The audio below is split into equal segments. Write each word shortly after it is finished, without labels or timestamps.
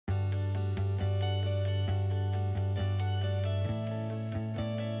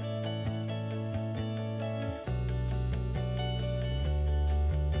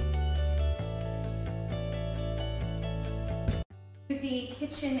the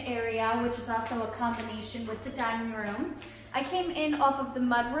kitchen area, which is also a combination with the dining room. I came in off of the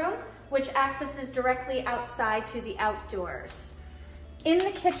mudroom, which accesses directly outside to the outdoors. In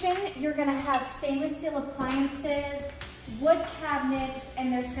the kitchen, you're gonna have stainless steel appliances, wood cabinets,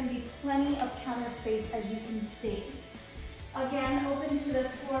 and there's gonna be plenty of counter space, as you can see. Again, open to the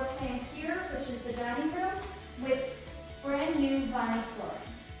floor plan here, which is the dining room, with brand new vinyl flooring.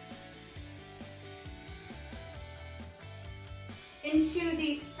 Into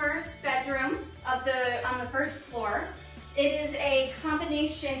the first bedroom on the first floor. It is a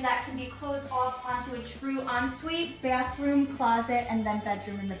combination that can be closed off onto a true ensuite, bathroom, closet, and then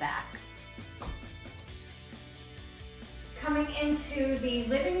bedroom in the back. Coming into the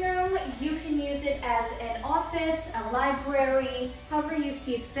living room, you can use it as an office, a library, however you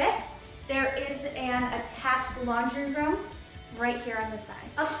see fit. There is an attached laundry room right here on the side.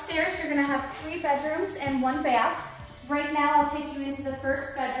 Upstairs, you're gonna have 3 bedrooms and 1 bath. Right now, I'll take you into the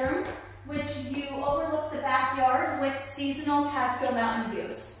first bedroom, which you overlook the backyard with seasonal Catskill Mountain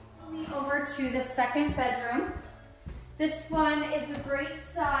views. Over to the second bedroom. This one is a great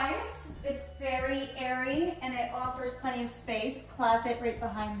size. It's very airy and it offers plenty of space. Closet right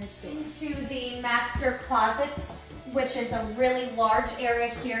behind this door. Into the master closets, which is a really large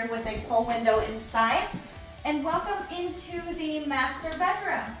area here with a full window inside. And welcome into the master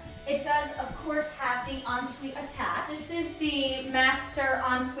bedroom. It does, of course, have the ensuite attached. This is the master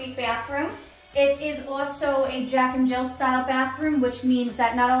ensuite bathroom. It is also a Jack and Jill style bathroom, which means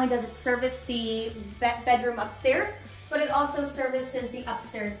that not only does it service the bedroom upstairs, but it also services the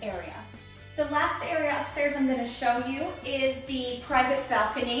upstairs area. The last area upstairs I'm going to show you is the private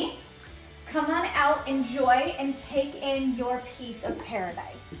balcony. Come on out, enjoy, and take in your piece of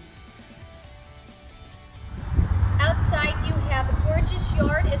paradise. Outside you have a gorgeous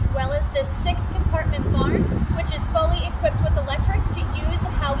yard as well as this 6-compartment barn, which is fully equipped with electric to use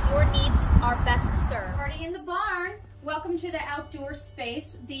how your needs are best served. Party in the barn. Welcome to the outdoor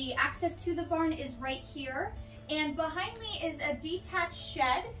space. The access to the barn is right here. And behind me is a detached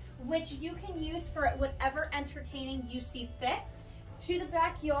shed, which you can use for whatever entertaining you see fit. To the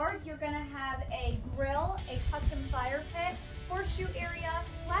backyard, you're gonna have a grill, a custom fire pit, horseshoe area,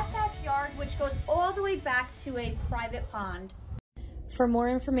 flat backyard, which goes all the way back to a private pond. For more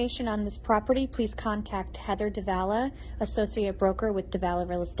information on this property, please contact Heather DeValla, Associate Broker with DeValla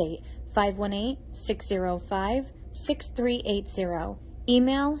Real Estate, 518-605-6380.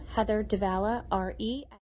 Email Heather DeValla, RE